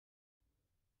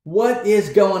What is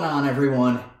going on,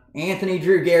 everyone? Anthony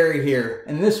Drew Gary here,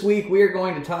 and this week we are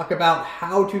going to talk about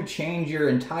how to change your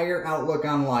entire outlook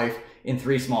on life in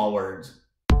 3 small words.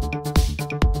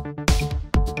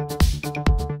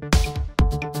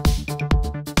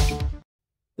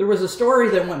 There was a story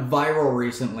that went viral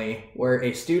recently where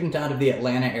a student out of the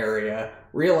Atlanta area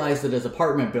realized that his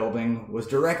apartment building was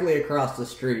directly across the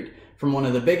street from one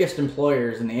of the biggest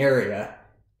employers in the area.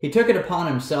 He took it upon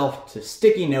himself to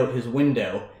sticky note his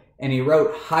window, and he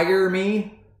wrote "Hire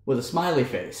me" with a smiley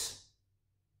face.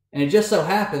 And it just so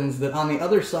happens that on the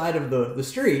other side of the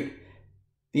street,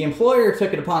 the employer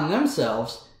took it upon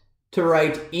themselves to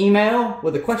write "email"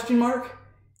 with a question mark,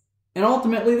 and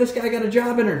ultimately this guy got a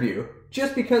job interview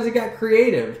just because he got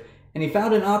creative and he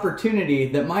found an opportunity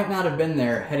that might not have been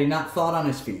there had he not thought on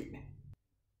his feet.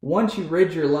 Once you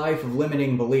rid your life of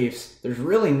limiting beliefs, there's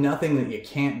really nothing that you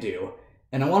can't do.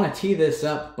 And I want to tee this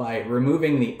up by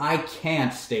removing the "I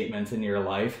can't" statements in your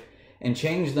life and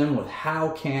change them with "how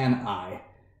can I?"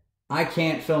 I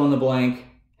can't fill in the blank,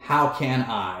 how can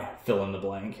I fill in the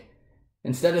blank?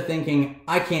 Instead of thinking,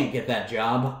 I can't get that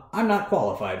job, I'm not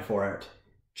qualified for it,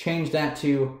 change that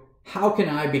to, how can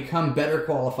I become better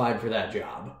qualified for that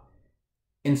job?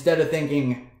 Instead of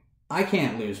thinking, I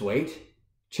can't lose weight,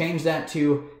 change that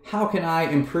to, how can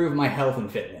I improve my health and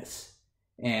fitness?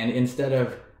 And instead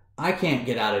of, I can't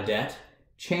get out of debt,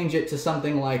 change it to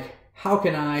something like, how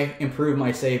can I improve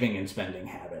my saving and spending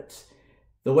habits?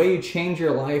 The way you change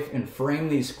your life and frame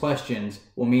these questions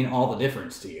will mean all the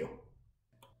difference to you.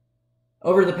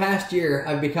 Over the past year,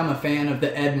 I've become a fan of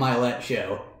the Ed Mylett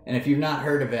Show, and if you've not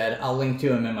heard of Ed, I'll link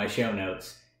to him in my show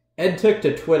notes. Ed took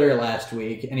to Twitter last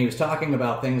week, and he was talking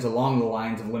about things along the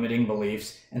lines of limiting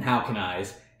beliefs and how can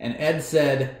I's. And Ed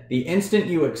said, the instant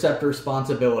you accept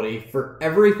responsibility for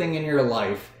everything in your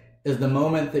life is the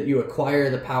moment that you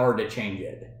acquire the power to change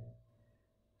it.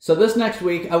 So this next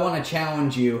week, I want to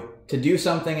challenge you to do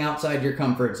something outside your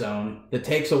comfort zone that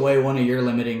takes away one of your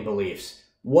limiting beliefs.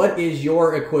 What is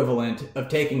your equivalent of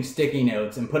taking sticky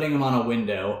notes and putting them on a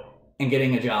window and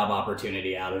getting a job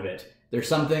opportunity out of it? There's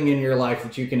something in your life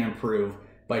that you can improve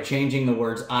by changing the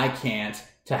words "I can't"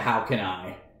 to "how can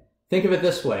I?" Think of it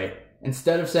this way.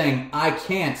 Instead of saying, I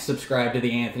can't subscribe to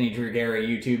the Anthony Drew Gary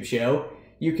YouTube show,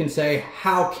 you can say,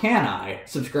 how can I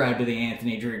subscribe to the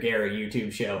Anthony Drew Gary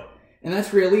YouTube show? And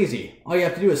that's real easy. All you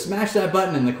have to do is smash that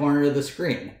button in the corner of the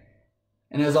screen.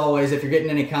 And as always, if you're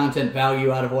getting any content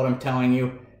value out of what I'm telling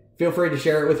you, feel free to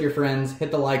share it with your friends,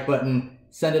 hit the like button,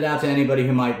 send it out to anybody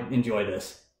who might enjoy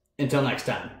this. Until next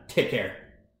time, take care.